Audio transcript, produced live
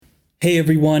Hey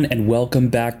everyone, and welcome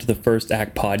back to the First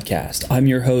Act Podcast. I'm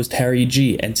your host, Harry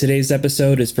G, and today's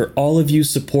episode is for all of you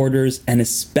supporters and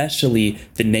especially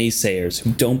the naysayers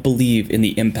who don't believe in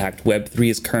the impact Web3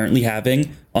 is currently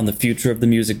having on the future of the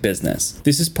music business.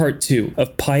 This is part 2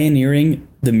 of pioneering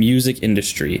the music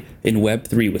industry in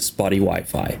Web3 with Spottie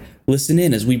Wifi. Listen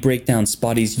in as we break down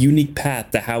Spottie's unique path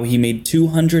to how he made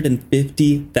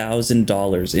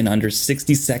 $250,000 in under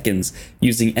 60 seconds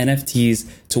using NFTs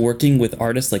to working with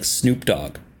artists like Snoop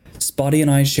Dogg. Spottie and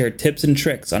I share tips and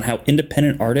tricks on how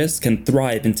independent artists can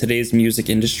thrive in today's music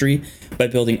industry by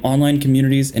building online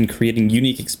communities and creating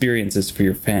unique experiences for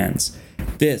your fans.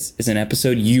 This is an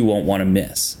episode you won't want to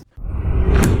miss.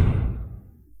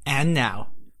 And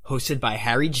now, hosted by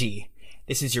Harry G,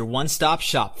 this is your one-stop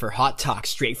shop for hot talk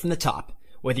straight from the top.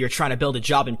 Whether you're trying to build a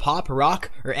job in pop, rock,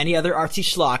 or any other artsy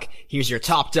schlock, here's your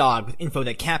top dog with info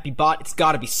that can't be bought, it's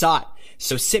gotta be sought.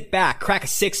 So sit back, crack a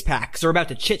six-pack, cause we're about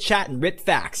to chit-chat and rip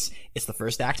facts. It's the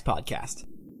First Act Podcast.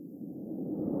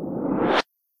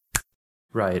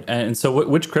 Right, and so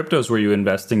which cryptos were you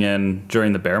investing in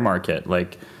during the bear market?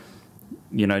 Like,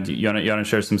 you know, you want to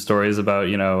share some stories about,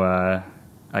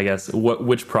 I guess,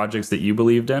 which projects that you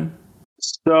believed in?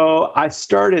 So I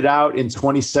started out in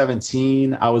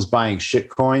 2017. I was buying shit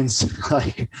coins.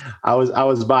 Like I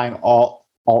was buying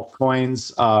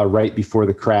altcoins right before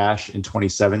the crash in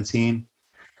 2017.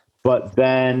 But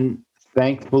then,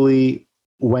 thankfully,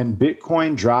 when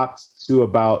Bitcoin dropped to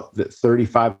about the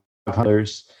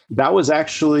 $3,500, that was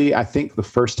actually, I think, the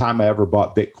first time I ever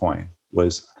bought Bitcoin.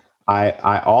 Was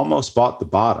I almost bought the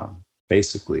bottom.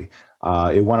 Basically,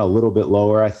 it went a little bit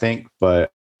lower, I think,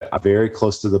 but very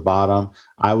close to the bottom.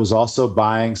 I was also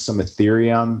buying some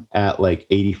Ethereum at like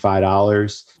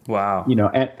 $85. Wow. You know,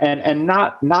 and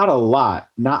not a lot.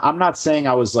 I'm not saying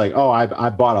I was like, oh,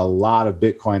 I bought a lot of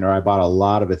Bitcoin or I bought a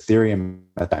lot of Ethereum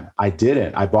at that time. I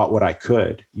didn't. I bought what I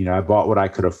could. You know, I bought what I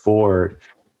could afford.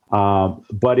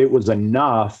 But it was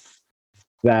enough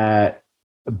that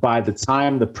by the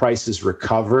time the prices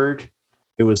recovered,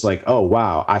 it was like, oh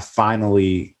wow, I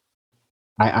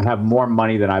have more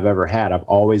money than I've ever had. I've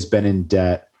always been in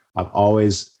debt. I've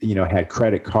always, had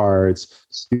credit cards,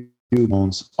 student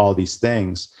loans, all these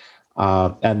things.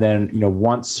 And then,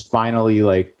 once finally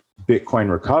like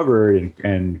Bitcoin recovered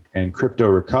and crypto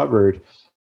recovered, it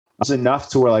was enough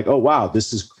to where like, oh wow,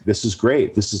 this is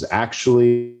great. This is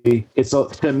actually,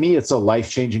 to me, it's a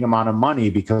life-changing amount of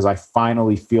money because I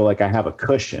finally feel like I have a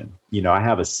cushion. I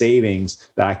have a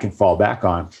savings that I can fall back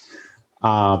on.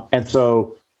 And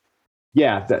so,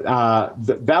 yeah,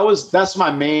 that's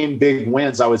my main big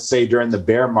wins, I would say, during the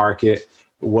bear market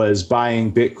was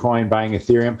buying Bitcoin, buying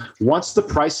Ethereum. Once the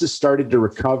prices started to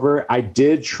recover, I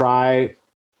did try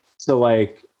to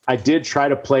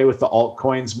play with the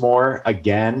altcoins more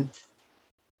again.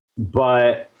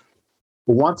 But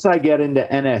once I get into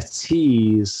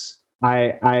NFTs,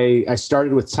 I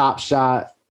started with Top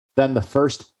Shot. Then the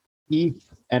first ETH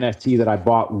NFT that I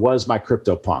bought was my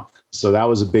CryptoPunk. So that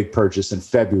was a big purchase in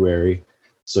February.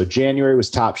 So January was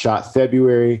Top Shot.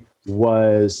 February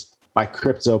was my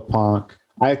CryptoPunk.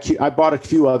 I bought a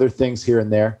few other things here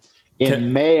and there.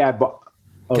 In May, I bought.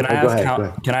 Can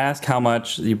I ask how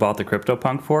much you bought the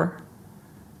CryptoPunk for?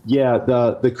 Yeah,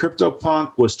 the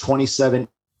CryptoPunk was 27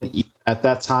 at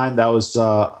that time. That was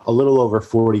a little over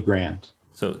 40 grand.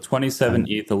 So 27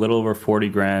 ETH, a little over 40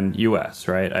 grand US,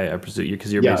 right? I presume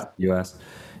because you're based in the US.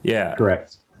 Yeah,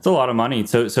 correct. It's a lot of money.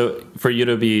 So for you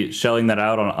to be shelling that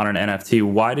out on an NFT,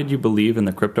 why did you believe in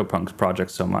the CryptoPunks project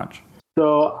so much?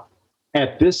 So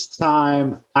at this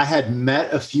time, I had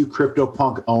met a few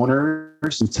CryptoPunk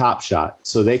owners from Top Shot.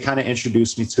 So they kind of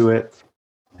introduced me to it.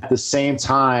 At the same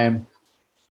time,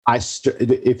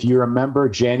 if you remember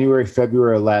January,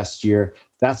 February last year,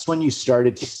 that's when you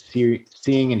started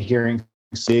seeing and hearing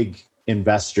big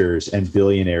investors and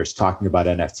billionaires talking about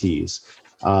NFTs.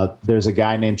 There's a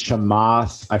guy named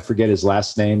Chamath. I forget his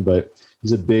last name, but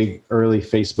he's a big early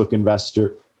Facebook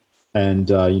investor and,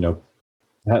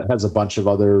 has a bunch of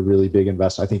other really big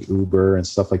investors. I think Uber and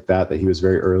stuff like that he was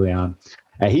very early on.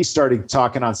 And he started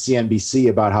talking on CNBC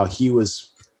about how he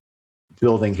was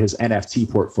building his NFT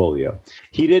portfolio.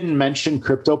 He didn't mention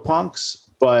CryptoPunks,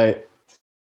 but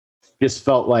just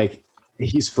felt like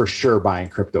he's for sure buying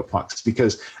CryptoPunks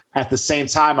because at the same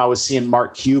time, I was seeing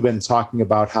Mark Cuban talking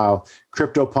about how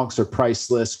CryptoPunks are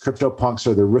priceless. CryptoPunks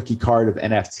are the rookie card of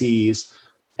NFTs.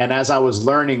 And as I was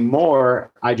learning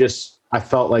more, I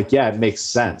felt like, yeah, it makes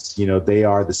sense. They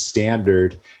are the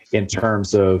standard in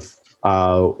terms of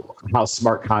how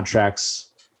smart contracts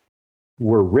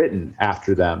were written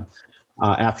after them,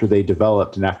 after they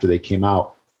developed and after they came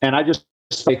out. And I just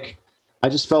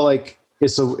felt like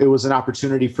it was an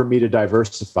opportunity for me to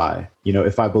diversify.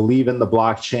 If I believe in the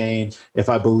blockchain, if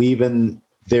I believe in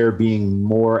there being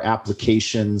more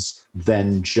applications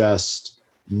than just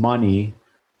money,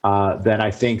 then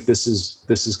I think this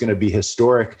is going to be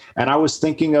historic. And I was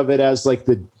thinking of it as like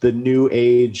the new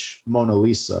age Mona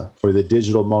Lisa, or the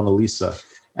digital Mona Lisa.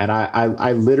 And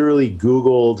I literally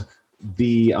Googled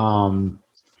the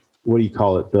what do you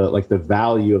call it? The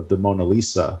value of the Mona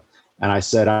Lisa. And I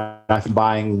said, I'm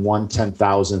buying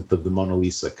 1/10,000th of the Mona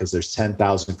Lisa because there's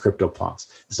 10,000 CryptoPunks.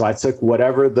 So I took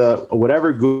whatever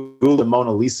Google the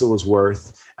Mona Lisa was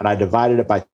worth, and I divided it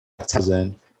by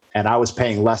 10,000, and I was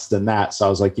paying less than that. So I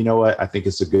was like, you know what? I think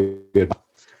it's a good.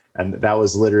 And that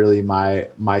was literally my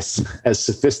as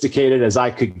sophisticated as I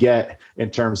could get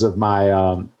in terms of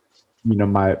my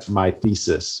my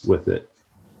thesis with it.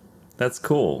 That's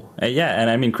cool. Yeah,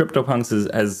 and I mean, CryptoPunks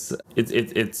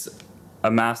it's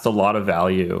amassed a lot of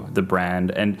value, the brand.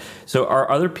 And so are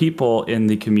other people in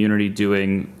the community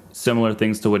doing similar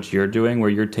things to what you're doing,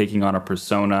 where you're taking on a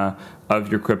persona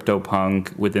of your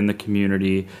CryptoPunk within the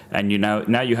community, and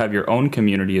now you have your own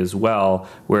community as well,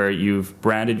 where you've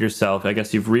branded yourself? I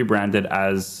guess you've rebranded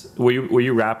as, were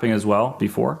you rapping as well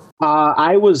before?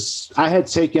 I had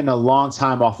taken a long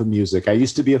time off of music. I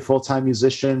used to be a full-time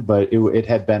musician, but it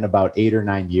had been about 8 or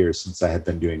 9 years since I had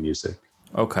been doing music.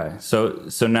 Okay, so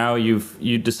now you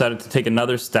decided to take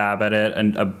another stab at it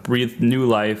and breathe new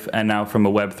life, and now from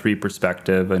a Web3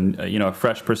 perspective and a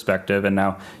fresh perspective, and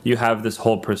now you have this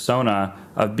whole persona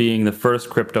of being the first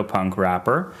CryptoPunk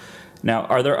rapper. Now,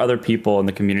 are there other people in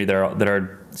the community that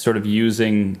are sort of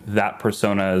using that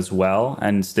persona as well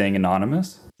and staying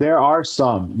anonymous? There are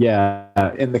some, yeah.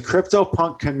 In the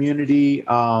CryptoPunk community,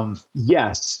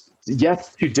 yes,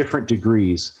 to different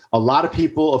degrees. A lot of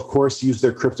people, of course, use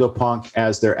their CryptoPunk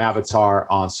as their avatar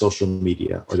on social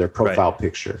media or their profile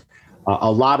picture. A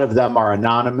lot of them are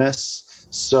anonymous.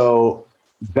 So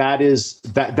that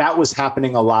was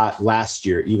happening a lot last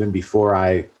year, even before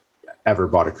I ever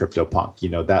bought a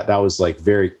CryptoPunk. That was like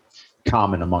very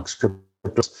common amongst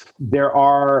cryptos. There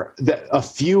are a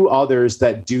few others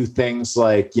that do things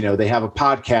like, they have a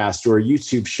podcast or a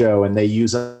YouTube show, and they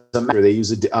use a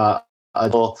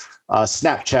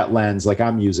Snapchat lens like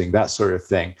I'm using, that sort of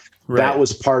thing. Right. That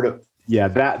was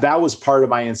part of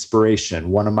my inspiration.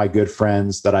 One of my good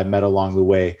friends that I met along the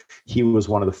way, he was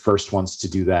one of the first ones to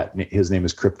do that. His name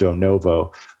is Crypto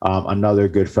Novo. Another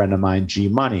good friend of mine, G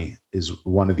Money, is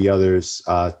one of the others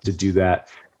to do that.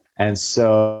 And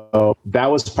so that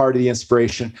was part of the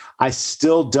inspiration. I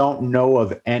still don't know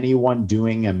of anyone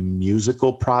doing a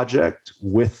musical project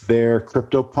with their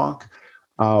CryptoPunk.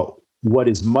 What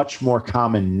is much more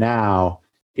common now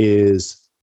is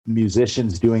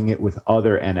musicians doing it with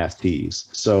other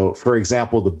NFTs. So, for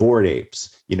example, the Bored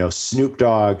Apes. Snoop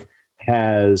Dogg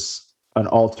has an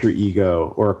alter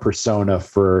ego or a persona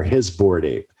for his Bored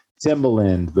Ape.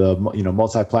 Timbaland, the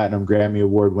multi-platinum Grammy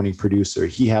award-winning producer,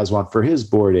 he has one for his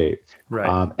Bored Ape. Right.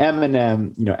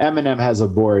 Eminem, Eminem has a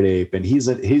Bored Ape, and he's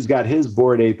got his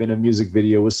Bored Ape in a music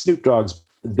video with Snoop Dogg's.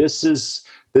 This is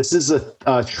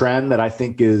a trend that I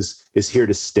think is here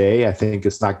to stay. I think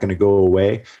it's not going to go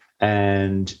away.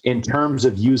 And in terms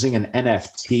of using an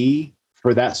NFT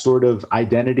for that sort of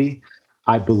identity,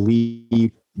 I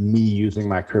believe me using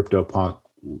my CryptoPunk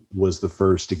was the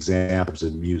first examples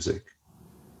in music.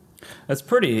 That's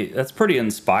pretty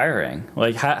inspiring.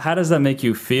 Like, how does that make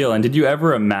you feel? And did you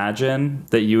ever imagine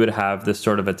that you would have this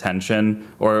sort of attention,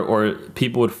 or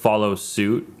people would follow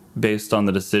suit based on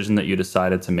the decision that you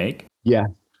decided to make? Yeah,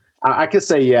 I could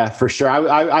say, yeah, for sure.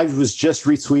 I was just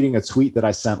retweeting a tweet that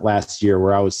I sent last year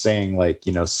where I was saying, like,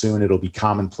 soon it'll be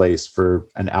commonplace for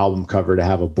an album cover to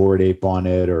have a Bored Ape on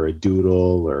it, or a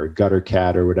doodle, or a gutter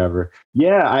cat, or whatever.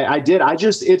 Yeah, I did.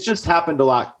 It just happened a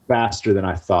lot faster than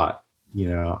I thought.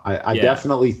 I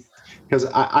definitely, because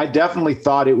I definitely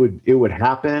thought it would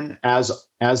happen as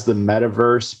the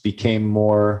metaverse became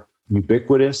more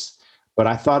ubiquitous, but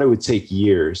I thought it would take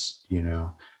years.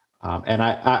 And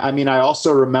I mean, I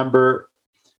also remember,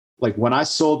 like, when I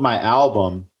sold my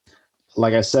album,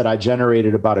 like I said, I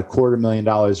generated about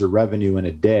 $250,000 of revenue in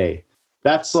a day.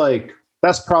 That's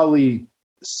probably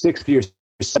 60 or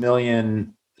 70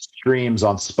 million streams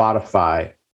on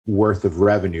Spotify worth of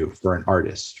revenue for an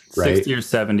artist, right? 60 or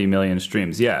 70 million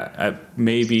streams. Yeah.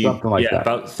 Maybe something like that.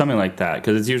 About something like that.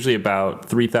 Cause it's usually about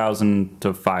 $3,000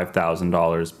 to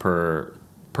 $5,000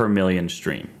 per million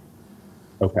stream.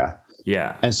 Okay.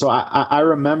 Yeah. And so I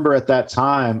remember at that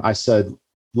time I said,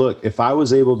 look, if I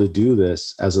was able to do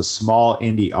this as a small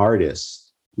indie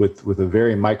artist with a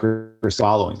very micro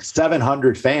following,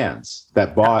 700 fans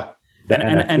that bought the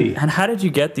NFT. And how did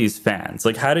you get these fans?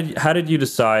 Like, how did you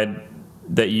decide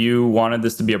that you wanted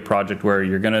this to be a project where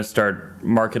you're going to start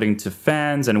marketing to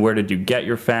fans, and where did you get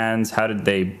your fans? How did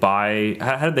they buy?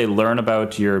 How did they learn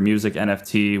about your music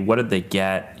NFT? What did they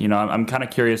get? I'm kind of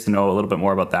curious to know a little bit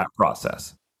more about that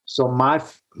process. So my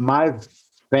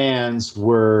fans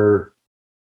were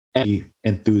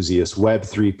enthusiasts,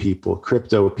 Web3 people,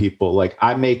 crypto people. Like,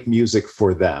 I make music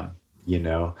for them,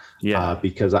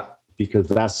 because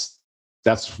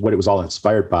that's what it was all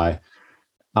inspired by.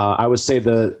 I would say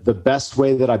the best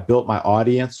way that I built my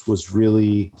audience was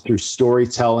really through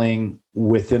storytelling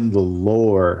within the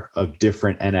lore of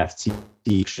different NFT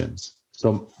actions.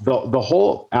 So the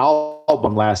whole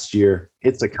album last year,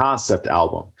 it's a concept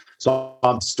album. So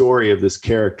I'm the story of this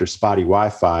character, Spottie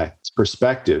Wifi,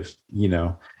 perspective,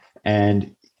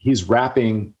 and he's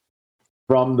rapping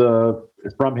from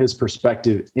his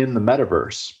perspective in the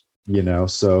metaverse.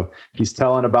 So he's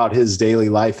telling about his daily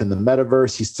life in the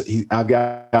metaverse. I've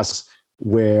got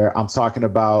where I'm talking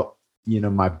about,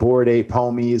 my Bored Ape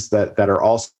homies that are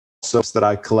also that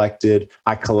I collected.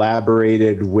 I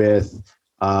collaborated with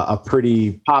a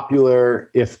pretty popular,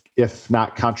 if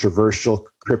not controversial,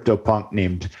 crypto punk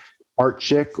named Art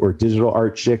Chick, or Digital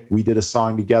Art Chick. We did a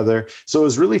song together. So it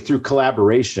was really through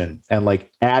collaboration and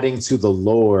like adding to the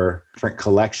lore, different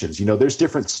collections. There's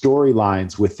different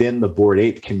storylines within the Bored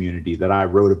Ape community that I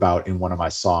wrote about in one of my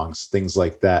songs, things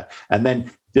like that. And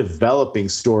then developing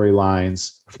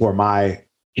storylines for my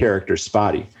character,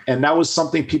 Spottie. And that was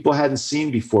something people hadn't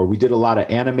seen before. We did a lot of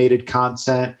animated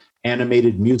content,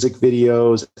 animated music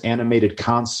videos, animated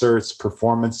concerts,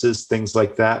 performances, things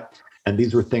like that. And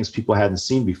these were things people hadn't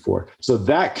seen before. So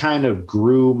that kind of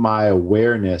grew my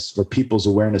awareness, or people's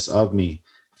awareness of me,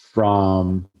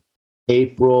 from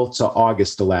April to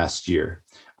August of last year.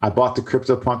 I bought the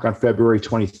CryptoPunk on February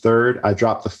 23rd. I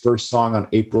dropped the first song on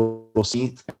April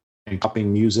 16th, and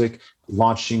dropping music,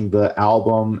 launching the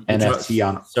album NFT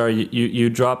on. Sorry,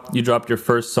 you dropped your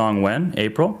first song when?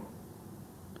 April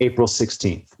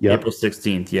 16th. Yep. April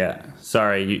 16th. Yeah.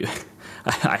 Sorry.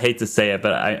 I hate to say it,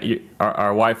 but our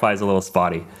Wi-Fi is a little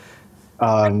spotty.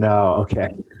 Oh, no. Okay.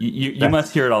 You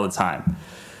must hear it all the time.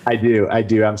 I do.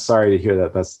 I'm sorry to hear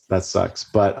that. That sucks.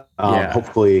 But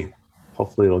hopefully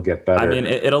it'll get better. I mean,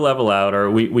 it'll level out, or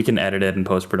we can edit it in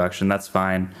post-production. That's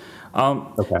fine.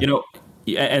 Okay.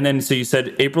 And then, so you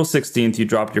said April 16th, you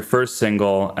dropped your first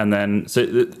single, and then, so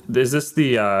is this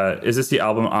the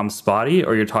album I'm Spottie,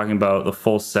 or you're talking about the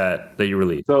full set that you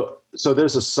released? So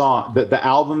there's a song that the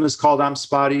album is called I'm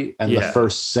Spottie, and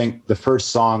the first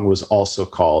song was also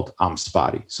called I'm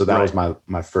Spottie. So that was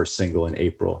my first single in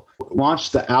April.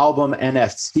 Launched the album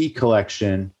NFT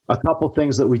collection. A couple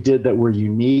things that we did that were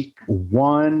unique.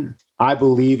 One, I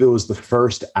believe it was the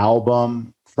first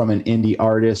album from an indie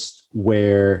artist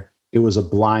where it was a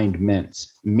blind mint,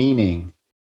 meaning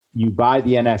you buy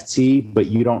the NFT, but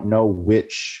you don't know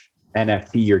which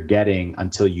NFT you're getting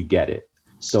until you get it.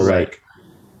 So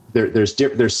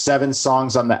there's 7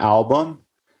 songs on the album.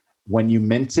 When you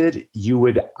minted, you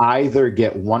would either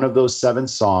get one of those 7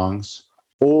 songs,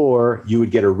 or you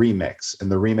would get a remix. And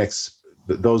the remix,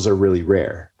 those are really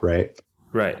rare, right?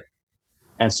 Right.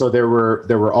 And so there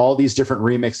were all these different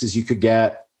remixes you could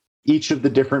get. Each of the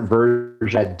different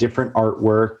versions had different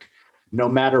artwork. No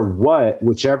matter what,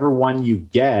 whichever one you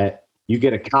get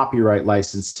a copyright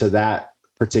license to that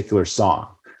particular song.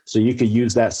 So you could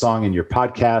use that song in your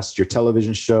podcast, your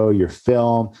television show, your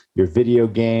film, your video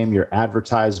game, your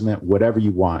advertisement, whatever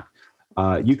you want.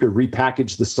 You could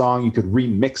repackage the song. You could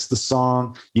remix the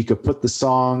song. You could put the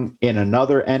song in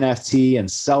another NFT and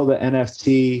sell the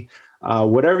NFT.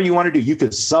 Whatever you want to do. You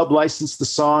could sub-license the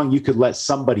song. You could let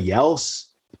somebody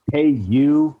else pay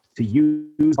you to use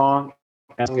the song,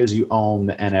 as long as you own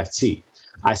the NFT.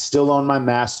 I still own my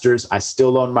masters. I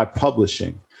still own my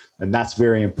publishing. And that's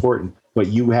very important. But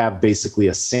you have basically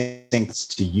a license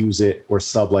to use it or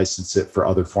sub-license it for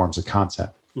other forms of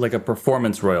content. Like a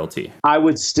performance royalty. I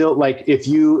would still, like, if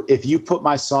you put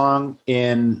my song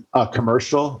in a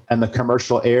commercial and the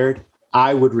commercial aired,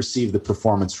 I would receive the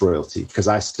performance royalty because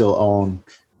I still own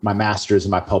my masters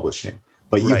and my publishing.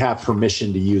 But you have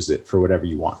permission to use it for whatever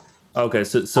you want. Okay,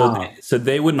 so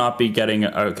they would not be getting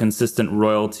a consistent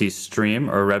royalty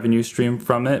stream or revenue stream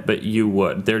from it, but you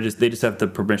would. They just have the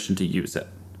permission to use it.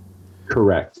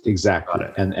 Correct, exactly.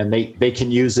 And they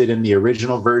can use it in the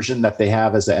original version that they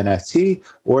have as an NFT,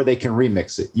 or they can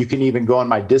remix it. You can even go on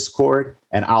my Discord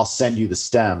and I'll send you the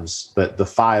stems, the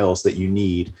files that you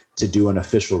need to do an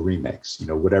official remix,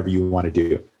 whatever you want to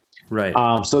do. Right.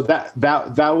 So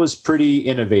that was pretty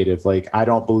innovative. Like, I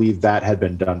don't believe that had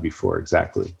been done before.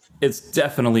 Exactly. It's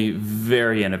definitely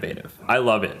very innovative. I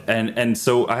love it. And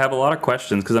so I have a lot of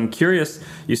questions because I'm curious.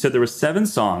 You said there were 7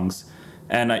 songs,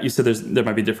 And you said there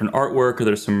might be different artwork, or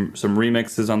there's some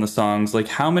remixes on the songs. Like,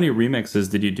 how many remixes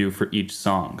did you do for each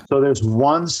song? So there's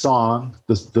one song,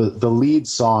 the lead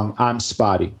song, I'm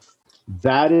Spottie.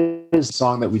 That is a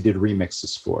song that we did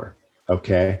remixes for.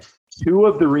 Okay. 2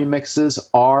 of the remixes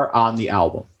are on the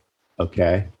album.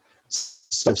 Okay.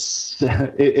 So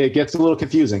it gets a little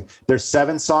confusing. There's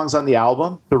 7 songs on the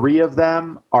album. 3 of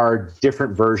them are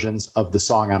different versions of the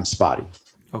song I'm Spottie.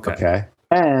 Okay.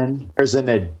 And there's an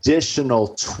additional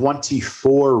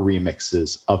 24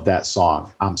 remixes of that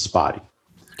song, I'm Spottie.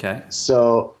 Okay.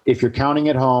 So if you're counting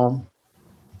at home,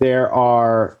 there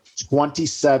are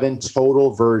 27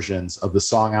 total versions of the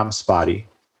song I'm Spottie.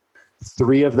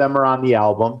 3 of them are on the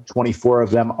album. 24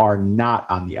 of them are not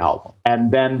on the album.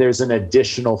 And then there's an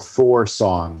additional 4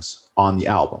 songs on the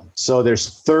album. So there's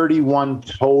 31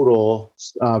 total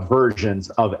versions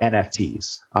of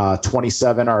NFTs.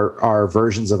 27 are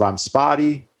versions of I'm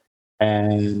Spottie,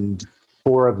 and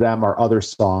 4 of them are other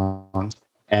songs.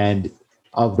 And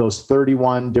of those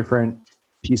 31 different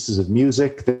pieces of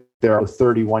music, there are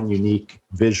 31 unique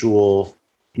visual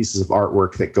pieces of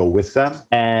artwork that go with them.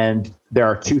 And there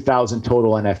are 2,000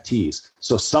 total NFTs.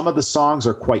 So some of the songs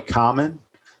are quite common.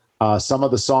 Some of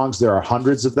the songs, there are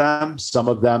hundreds of them. Some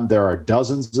of them, there are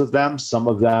dozens of them. Some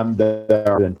of them, there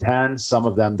are 10. Some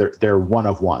of them, they're one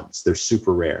of ones. They're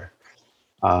super rare.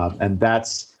 And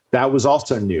that was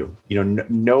also new. You know,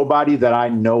 nobody that I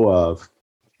know of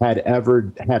had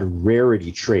ever had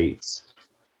rarity traits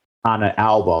on an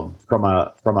album from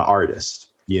an artist,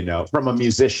 you know, from a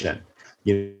musician.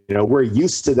 You know, we're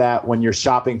used to that when you're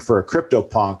shopping for a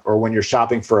CryptoPunk, or when you're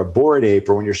shopping for a Bored Ape,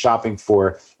 or when you're shopping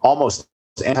for almost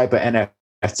any type of NFT.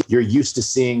 You're used to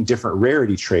seeing different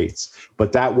rarity traits,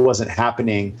 but that wasn't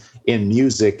happening in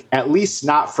music, at least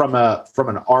not from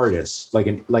an artist, like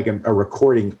a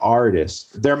recording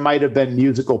artist. There might have been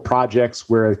musical projects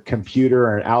where a computer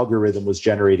or an algorithm was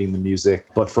generating the music,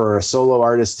 but for a solo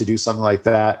artist to do something like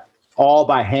that, all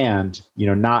by hand, you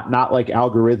know, not like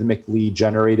algorithmically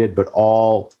generated, but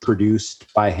all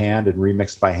produced by hand and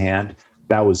remixed by hand,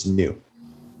 that was new.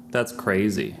 That's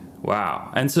crazy.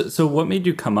 Wow. And so what made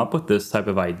you come up with this type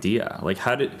of idea? Like,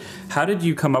 how did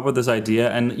you come up with this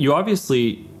idea? And you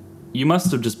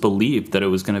must have just believed that it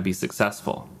was going to be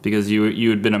successful, because you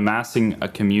had been amassing a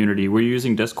community. Were you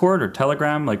using Discord or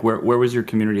Telegram? Like, where was your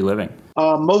community living?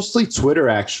 Mostly Twitter,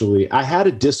 actually. I had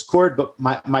a Discord, but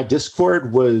my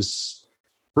Discord was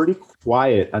pretty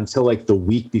quiet until like the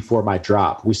week before my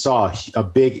drop. We saw a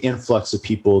big influx of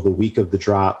people the week of the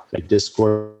drop at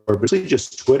Discord, or really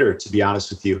just Twitter, to be honest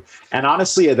with you. And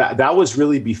honestly, that was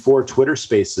really before Twitter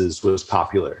Spaces was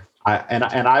popular.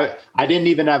 I didn't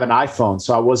even have an iPhone,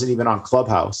 so I wasn't even on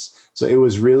Clubhouse. So it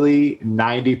was really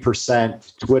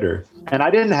 90% Twitter. And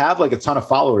I didn't have like a ton of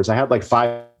followers. I had like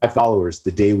 5 followers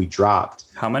the day we dropped.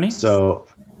 How many? So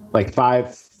like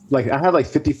 5, like I had like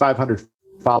 5,500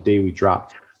 followers the day we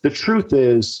dropped. The truth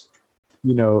is,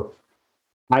 you know,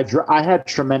 I had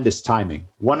tremendous timing.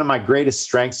 One of my greatest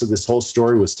strengths of this whole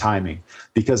story was timing,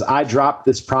 because I dropped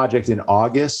this project in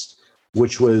August,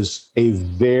 which was a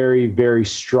very, very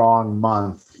strong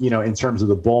month, you know, in terms of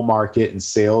the bull market and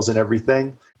sales and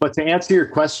everything. But to answer your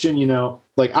question, you know,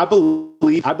 like I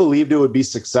believed it would be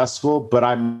successful, but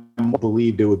I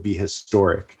believed it would be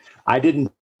historic. I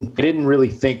didn't really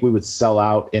think we would sell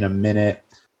out in a minute.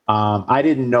 I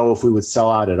didn't know if we would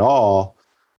sell out at all,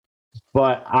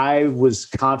 but I was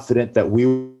confident that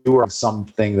we were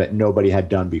something that nobody had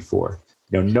done before.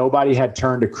 You know, nobody had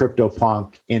turned a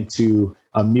CryptoPunk into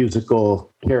a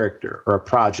musical character or a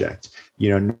project.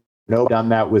 You know, nobody done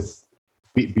that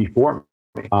before me.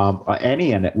 With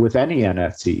any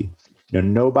NFT. You know,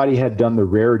 nobody had done the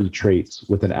rarity traits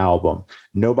with an album.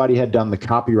 Nobody had done the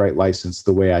copyright license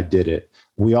the way I did it.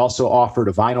 We also offered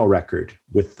a vinyl record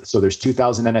so there's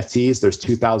 2,000 NFTs, there's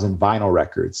 2,000 vinyl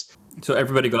records. So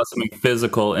everybody got something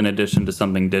physical in addition to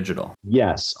something digital.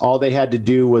 Yes. All they had to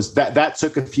do was that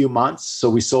took a few months. So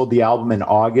we sold the album in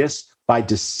August. By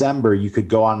December, you could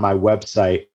go on my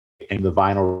website and the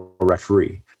vinyl were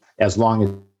free, as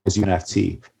long as you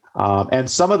NFT. And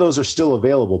some of those are still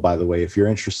available, by the way. If you're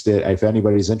interested, if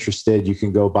anybody's interested, you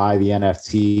can go buy the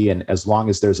NFT. And as long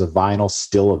as there's a vinyl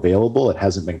still available, it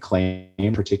hasn't been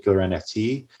claimed, particular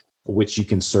NFT, which you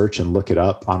can search and look it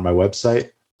up on my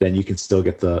website, then you can still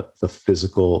get the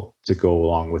physical to go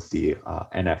along with the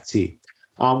NFT.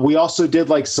 We also did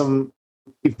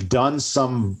we've done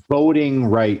some voting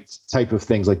right type of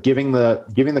things, like giving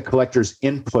the collectors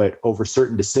input over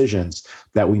certain decisions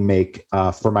that we make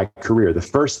for my career. The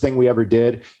first thing we ever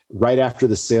did right after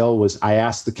the sale was I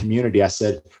asked the community, I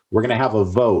said, we're going to have a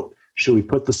vote. Should we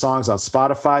put the songs on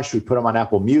Spotify? Should we put them on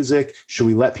Apple Music? Should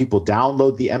we let people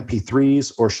download the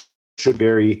MP3s, or should be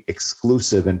very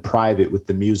exclusive and private with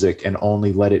the music and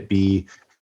only let it be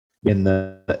in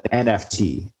the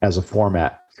NFT as a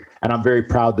format? And I'm very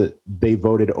proud that they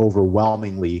voted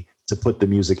overwhelmingly to put the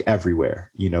music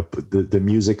everywhere. You know, the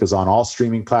music is on all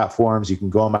streaming platforms. You can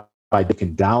go on you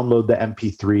can download the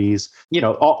MP3s. You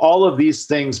know, all of these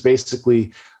things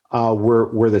basically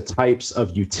were the types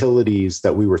of utilities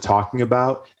that we were talking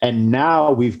about. And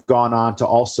now we've gone on to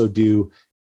also do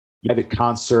private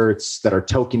concerts that are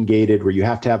token gated, where you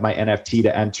have to have my NFT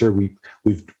to enter. We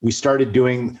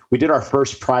did our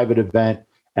first private event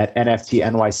at NFT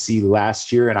NYC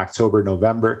last year in October,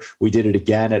 November. We did it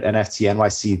again at NFT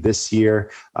NYC this year,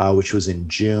 which was in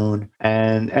June,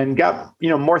 and got, you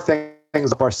know, more things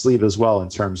up our sleeve as well in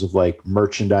terms of like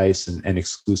merchandise and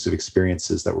exclusive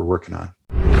experiences that we're working on.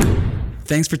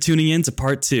 Thanks for tuning in to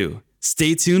part 2.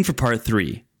 Stay tuned for part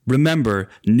 3. Remember,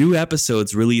 new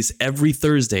episodes release every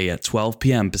Thursday at 12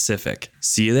 p.m. Pacific.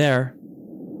 See you there.